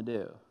don't want to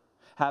do.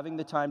 Having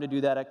the time to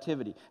do that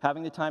activity.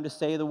 Having the time to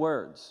say the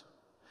words.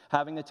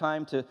 Having the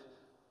time to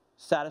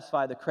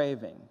satisfy the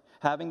craving.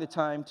 Having the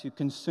time to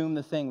consume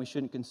the thing we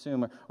shouldn't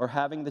consume. Or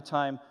having the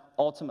time,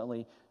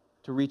 ultimately,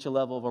 to reach a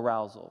level of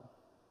arousal.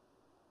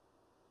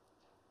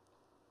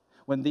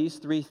 When these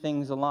 3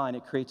 things align,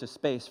 it creates a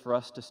space for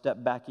us to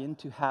step back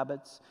into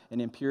habits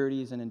and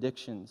impurities and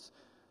addictions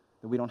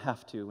that we don't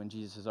have to when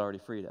Jesus has already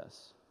freed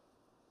us.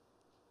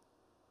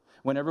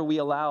 Whenever we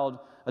allowed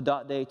a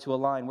dot day to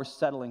align, we're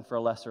settling for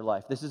a lesser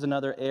life. This is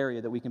another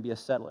area that we can be a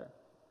settler.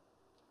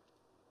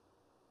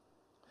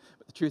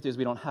 But the truth is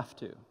we don't have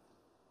to.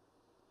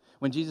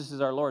 When Jesus is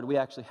our Lord, we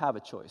actually have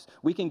a choice.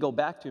 We can go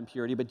back to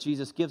impurity, but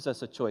Jesus gives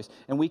us a choice.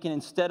 And we can,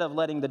 instead of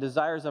letting the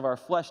desires of our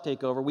flesh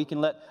take over, we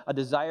can let a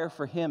desire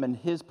for Him and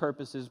His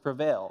purposes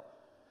prevail.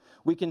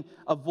 We can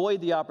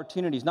avoid the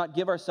opportunities, not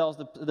give ourselves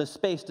the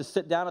space to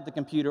sit down at the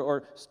computer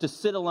or to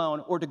sit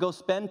alone or to go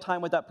spend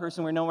time with that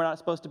person we know we're not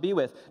supposed to be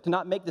with, to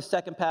not make the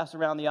second pass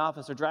around the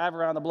office or drive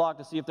around the block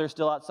to see if they're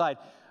still outside.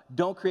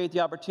 Don't create the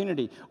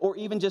opportunity, or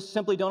even just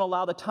simply don't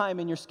allow the time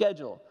in your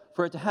schedule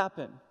for it to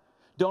happen.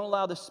 Don't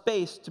allow the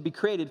space to be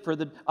created for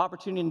the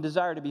opportunity and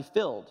desire to be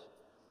filled.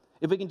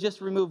 If we can just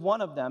remove one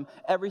of them,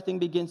 everything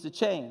begins to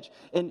change.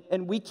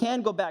 And we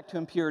can go back to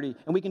impurity,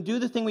 and we can do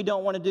the thing we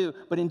don't want to do,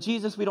 but in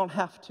Jesus we don't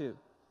have to.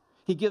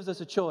 He gives us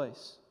a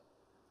choice.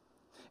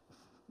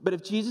 But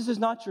if Jesus is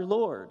not your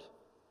Lord,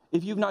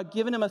 if you've not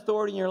given Him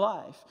authority in your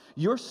life,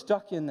 you're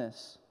stuck in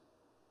this.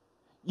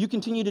 You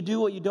continue to do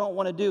what you don't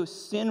want to do.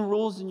 Sin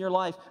rules in your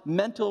life.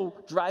 Mental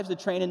drives the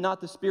train and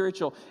not the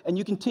spiritual. And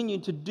you continue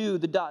to do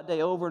the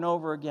day over and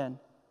over again.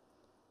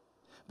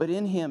 But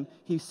in him,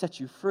 he sets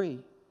you free.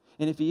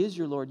 And if he is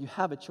your Lord, you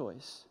have a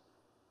choice.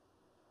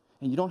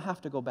 And you don't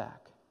have to go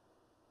back.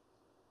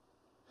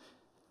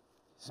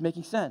 Is this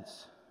making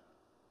sense?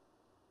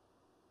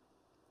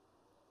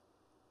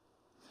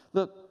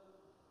 Look,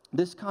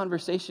 this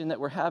conversation that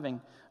we're having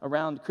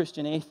around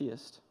Christian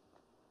atheist,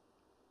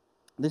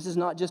 this is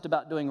not just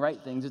about doing right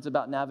things, it's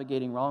about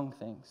navigating wrong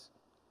things,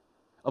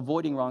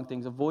 avoiding wrong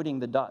things, avoiding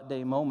the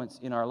day moments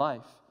in our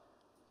life.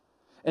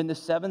 And the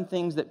 7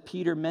 things that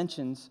Peter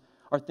mentions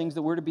are things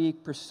that we're to be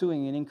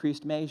pursuing in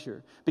increased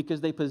measure because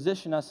they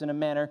position us in a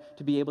manner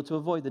to be able to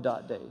avoid the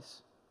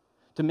days,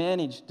 to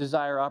manage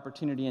desire,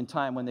 opportunity, and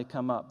time when they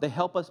come up. They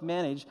help us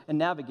manage and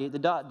navigate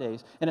the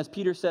days. And as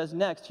Peter says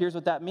next, here's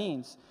what that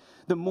means.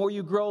 The more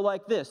you grow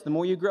like this, the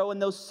more you grow in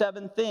those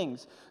 7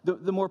 things,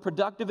 the more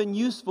productive and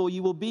useful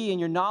you will be in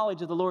your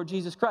knowledge of the Lord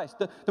Jesus Christ.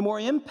 The more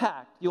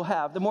impact you'll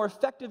have, the more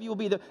effective you will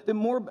be, the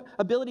more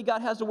ability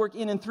God has to work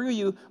in and through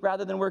you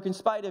rather than work in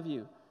spite of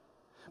you.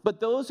 But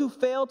those who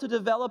fail to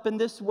develop in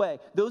this way,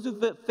 those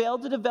who fail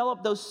to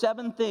develop those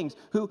 7 things,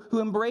 who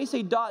embrace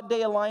a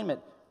day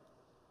alignment,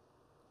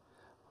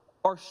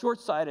 are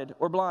short-sighted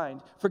or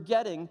blind,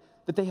 forgetting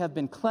that they have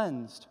been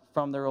cleansed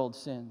from their old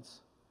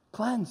sins.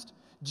 Cleansed.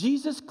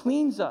 Jesus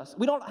cleans us.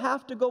 We don't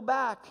have to go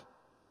back.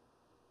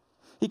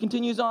 He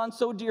continues on,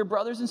 so dear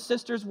brothers and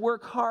sisters,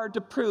 work hard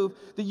to prove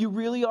that you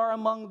really are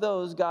among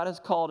those God has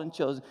called and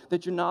chosen,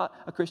 that you're not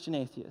a Christian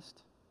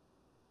atheist.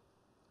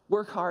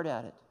 Work hard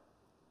at it.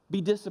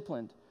 Be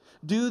disciplined.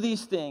 Do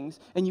these things,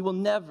 and you will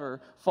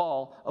never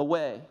fall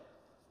away.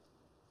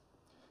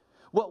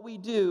 What we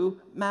do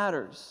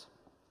matters.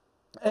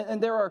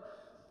 And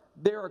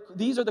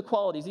these are the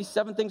qualities. These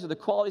 7 things are the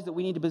qualities that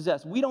we need to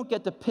possess. We don't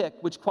get to pick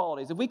which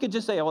qualities. If we could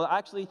just say, well,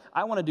 actually,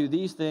 I want to do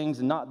these things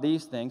and not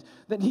these things,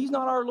 then he's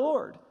not our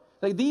Lord.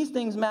 Like, these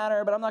things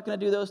matter, but I'm not going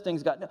to do those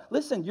things. God, no.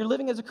 Listen, you're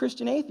living as a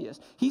Christian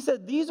atheist. He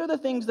said these are the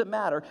things that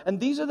matter, and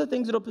these are the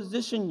things that will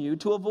position you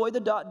to avoid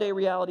the day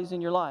realities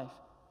in your life.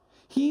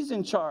 He's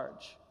in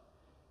charge.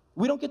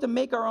 We don't get to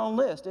make our own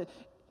list.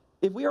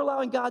 If we are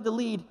allowing God to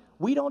lead,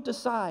 we don't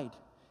decide.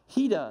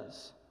 He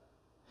does.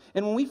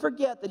 And when we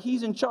forget that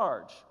he's in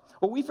charge,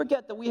 or we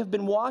forget that we have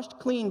been washed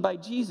clean by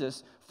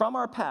Jesus from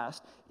our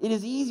past, it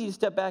is easy to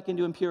step back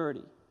into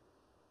impurity,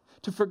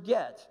 to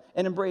forget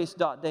and embrace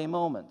day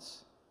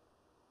moments.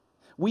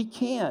 We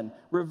can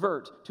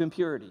revert to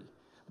impurity,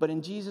 but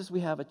in Jesus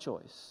we have a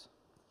choice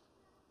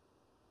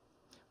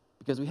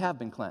because we have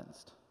been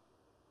cleansed.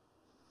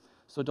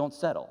 So don't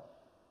settle.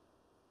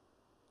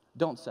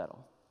 Don't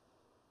settle.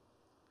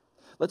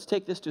 Let's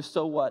take this to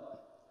so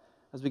what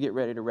as we get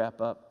ready to wrap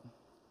up.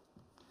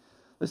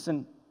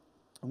 Listen,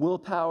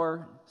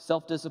 willpower,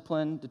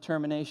 self-discipline,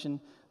 determination,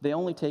 they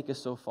only take us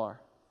so far.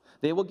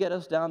 They will get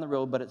us down the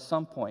road, but at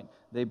some point,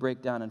 they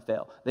break down and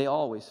fail. They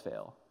always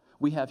fail.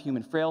 We have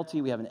human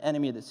frailty. We have an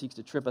enemy that seeks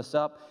to trip us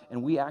up,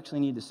 and we actually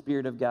need the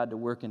Spirit of God to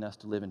work in us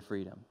to live in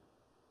freedom.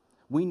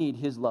 We need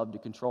his love to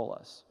control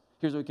us.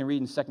 Here's what we can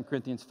read in 2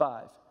 Corinthians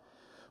 5.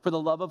 For the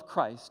love of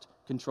Christ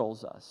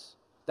controls us.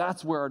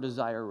 That's where our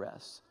desire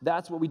rests.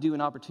 That's what we do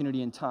in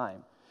opportunity and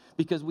time.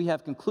 Because we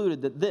have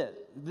concluded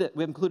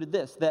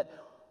that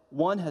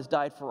one has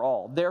died for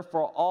all.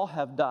 Therefore, all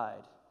have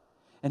died.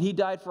 And he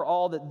died for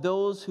all that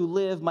those who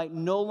live might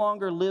no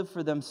longer live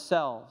for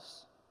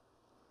themselves,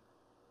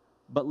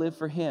 but live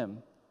for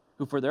him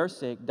who for their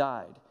sake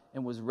died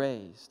and was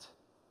raised.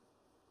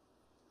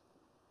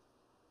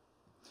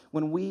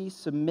 When we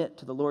submit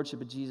to the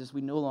lordship of Jesus,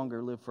 we no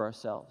longer live for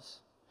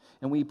ourselves.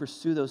 And we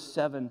pursue those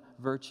 7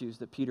 virtues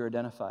that Peter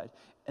identified.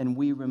 And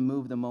we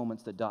remove the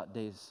moments that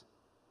days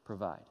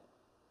provide.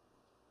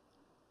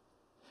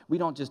 We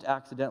don't just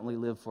accidentally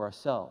live for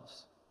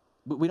ourselves.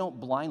 But we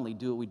don't blindly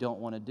do what we don't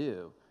want to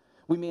do.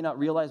 We may not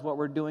realize what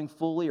we're doing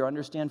fully or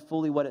understand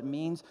fully what it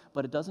means,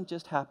 but it doesn't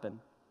just happen.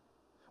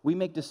 We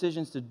make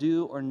decisions to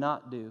do or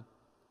not do.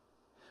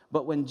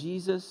 But when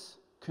Jesus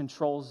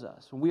controls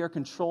us, when we are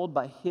controlled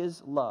by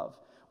his love,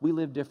 we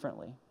live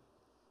differently.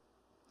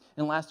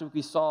 And last week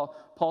we saw,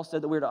 Paul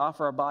said that we're to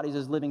offer our bodies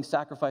as living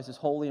sacrifices,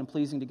 holy and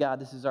pleasing to God.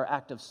 This is our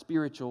act of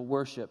spiritual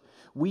worship.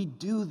 We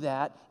do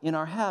that in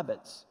our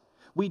habits.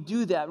 We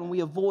do that when we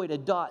avoid a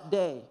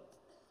day,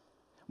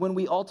 when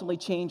we ultimately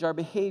change our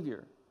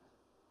behavior.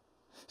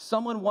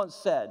 Someone once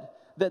said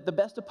that the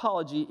best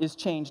apology is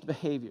changed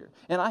behavior,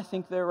 and I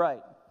think they're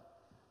right.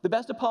 The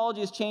best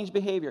apology is changed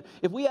behavior.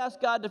 If we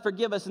ask God to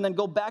forgive us and then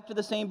go back to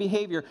the same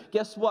behavior,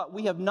 guess what?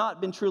 We have not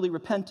been truly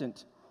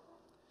repentant.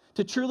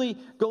 To truly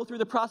go through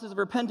the process of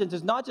repentance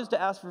is not just to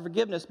ask for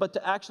forgiveness, but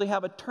to actually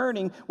have a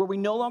turning where we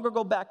no longer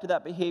go back to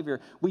that behavior.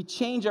 We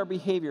change our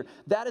behavior.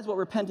 That is what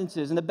repentance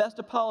is. And the best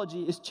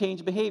apology is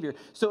change behavior.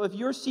 So if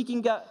you're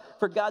seeking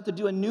for God to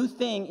do a new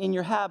thing in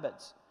your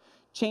habits,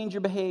 change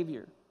your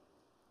behavior.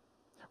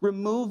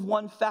 Remove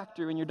one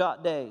factor in your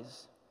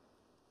days.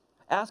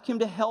 Ask him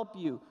to help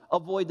you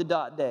avoid the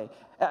dot day.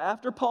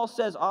 After Paul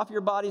says, offer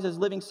your bodies as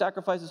living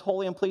sacrifices,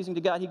 holy and pleasing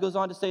to God, he goes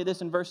on to say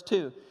this in verse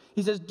 2.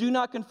 He says, do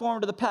not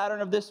conform to the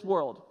pattern of this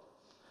world.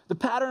 The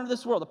pattern of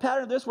this world. The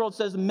pattern of this world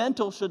says the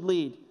mental should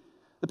lead.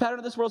 The pattern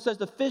of this world says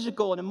the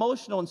physical and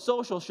emotional and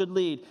social should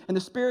lead. And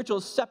the spiritual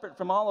is separate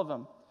from all of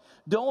them.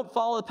 Don't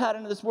follow the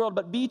pattern of this world,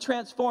 but be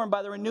transformed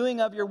by the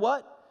renewing of your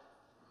what?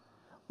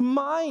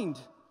 Mind.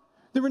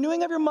 The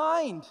renewing of your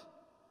mind.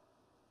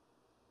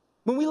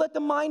 When we let the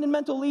mind and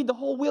mental lead, the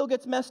whole wheel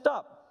gets messed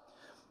up.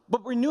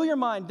 But renew your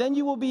mind, then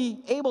you will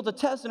be able to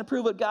test and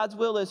approve what God's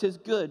will is, his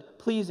good,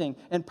 pleasing,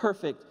 and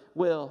perfect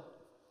will.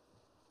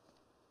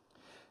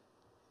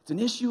 It's an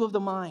issue of the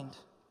mind.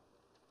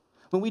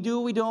 When we do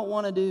what we don't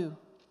want to do.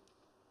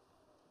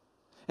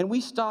 And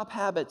we stop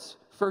habits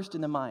first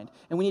in the mind.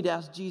 And we need to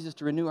ask Jesus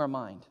to renew our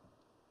mind.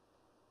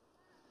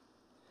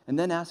 And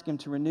then ask him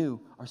to renew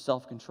our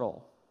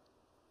self-control.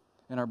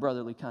 And our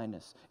brotherly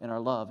kindness, and our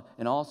love,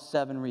 and all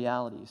 7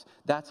 realities.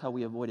 That's how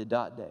we avoid a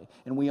dot day.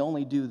 And we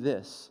only do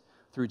this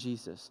through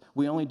Jesus.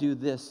 We only do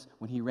this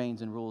when he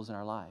reigns and rules in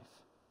our life.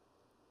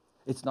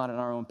 It's not in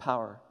our own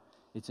power.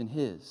 It's in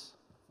his.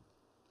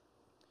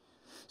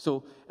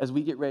 So as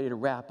we get ready to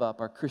wrap up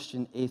our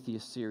Christian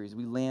Atheist series,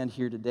 we land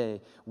here today,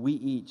 we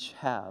each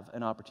have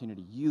an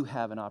opportunity. You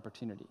have an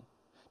opportunity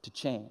to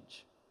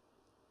change,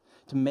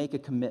 to make a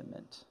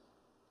commitment.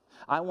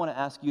 I want to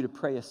ask you to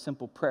pray a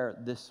simple prayer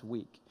this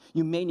week.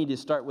 You may need to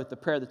start with the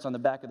prayer that's on the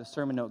back of the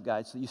sermon note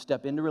guide so that you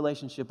step into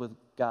relationship with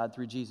God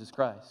through Jesus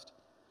Christ.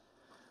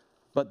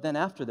 But then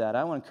after that,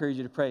 I want to encourage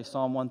you to pray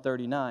Psalm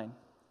 139.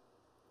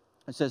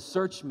 It says,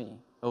 search me,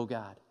 O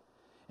God,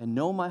 and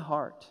know my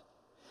heart.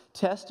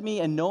 Test me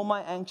and know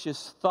my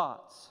anxious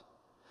thoughts.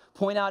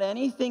 Point out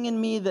anything in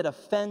me that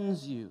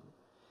offends you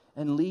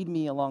and lead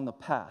me along the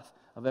path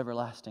of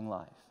everlasting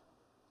life.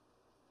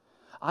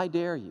 I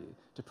dare you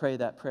to pray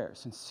that prayer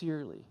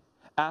sincerely,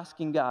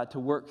 asking God to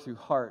work through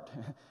heart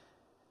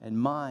and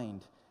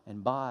mind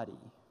and body.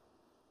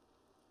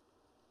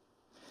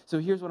 So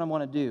here's what I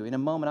want to do. In a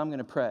moment, I'm going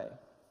to pray.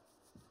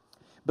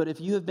 But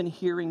if you have been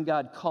hearing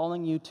God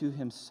calling you to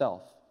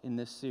himself in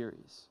this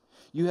series,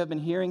 you have been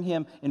hearing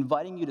him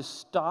inviting you to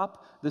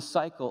stop the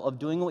cycle of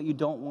doing what you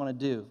don't want to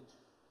do.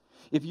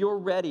 If you're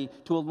ready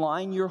to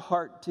align your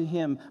heart to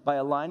him by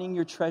aligning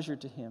your treasure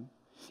to him,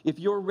 if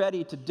you're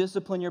ready to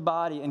discipline your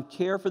body and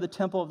care for the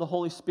temple of the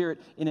Holy Spirit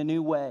in a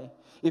new way,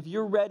 if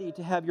you're ready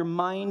to have your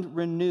mind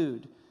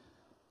renewed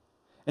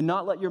and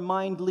not let your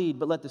mind lead,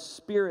 but let the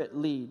Spirit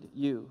lead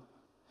you,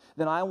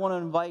 then I want to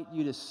invite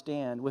you to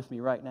stand with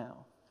me right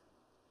now.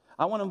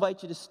 I want to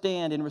invite you to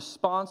stand in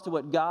response to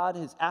what God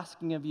is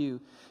asking of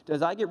you.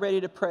 As I get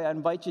ready to pray, I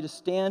invite you to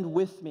stand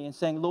with me and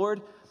saying,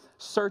 Lord,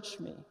 search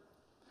me.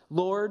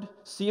 Lord,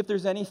 see if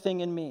there's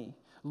anything in me.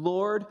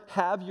 Lord,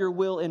 have your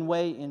will and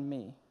way in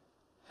me.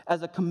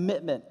 As a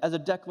commitment, as a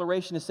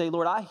declaration to say,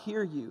 Lord, I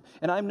hear you,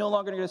 and I'm no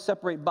longer going to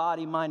separate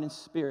body, mind, and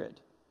spirit,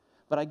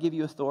 but I give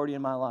you authority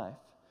in my life.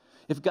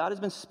 If God has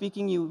been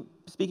speaking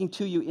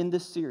to you in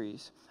this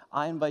series,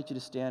 I invite you to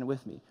stand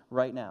with me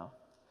right now.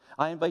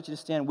 I invite you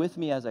to stand with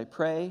me as I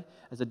pray,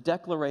 as a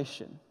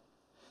declaration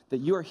that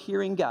you are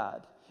hearing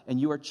God and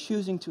you are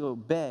choosing to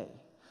obey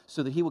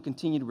so that he will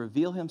continue to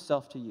reveal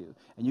himself to you,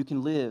 and you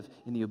can live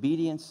in the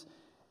obedience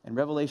and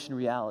revelation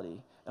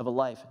reality of a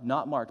life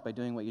not marked by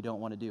doing what you don't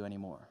want to do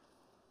anymore.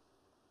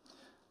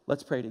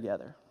 Let's pray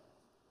together.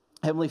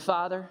 Heavenly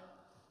Father,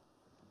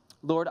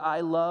 Lord,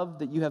 I love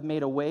that you have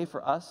made a way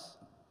for us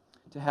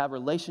to have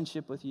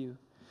relationship with you.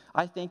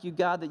 I thank you,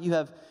 God, that you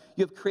have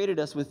created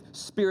us with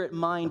spirit,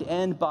 mind,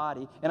 and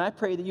body. And I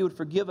pray that you would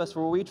forgive us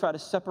for where we try to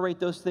separate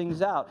those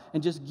things out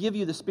and just give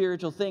you the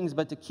spiritual things,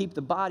 but to keep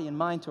the body and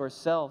mind to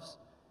ourselves.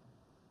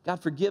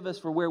 God, forgive us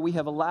for where we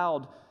have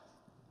allowed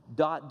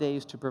dot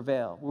days to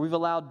prevail, where we've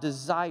allowed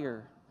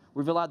desire,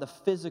 where we've allowed the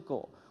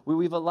physical, where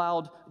we've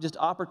allowed just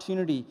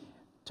opportunity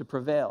to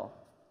prevail,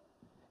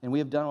 and we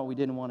have done what we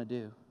didn't want to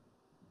do.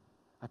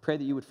 I pray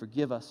that you would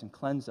forgive us and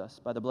cleanse us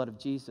by the blood of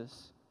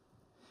Jesus.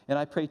 And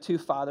I pray too,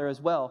 Father,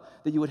 as well,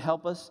 that you would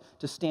help us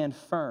to stand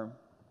firm,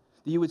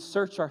 that you would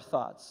search our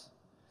thoughts,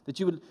 that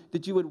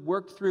you would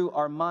work through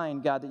our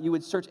mind, God, that you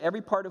would search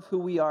every part of who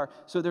we are,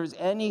 so if there's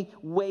any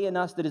way in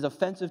us that is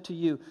offensive to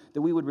you,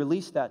 that we would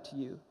release that to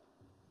you,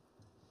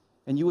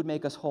 and you would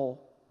make us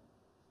whole.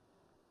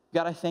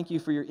 God, I thank you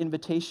for your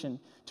invitation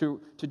to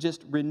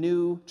just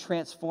renew,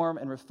 transform,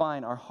 and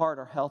refine our heart,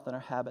 our health, and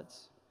our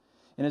habits.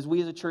 And as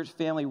we as a church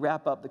family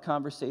wrap up the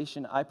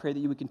conversation, I pray that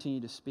you would continue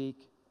to speak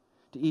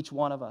to each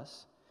one of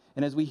us.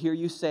 And as we hear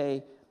you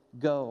say,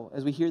 go,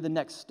 as we hear the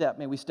next step,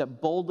 may we step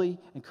boldly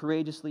and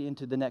courageously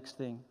into the next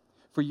thing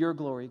for your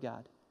glory,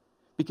 God.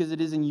 Because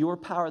it is in your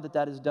power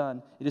that is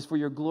done. It is for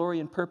your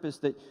glory and purpose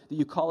that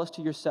you call us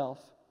to yourself.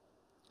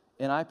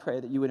 And I pray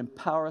that you would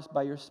empower us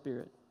by your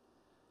Spirit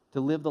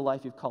to live the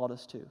life you've called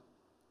us to.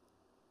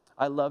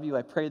 I love you.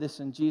 I pray this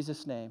in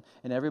Jesus' name.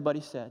 And everybody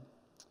said,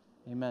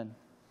 amen.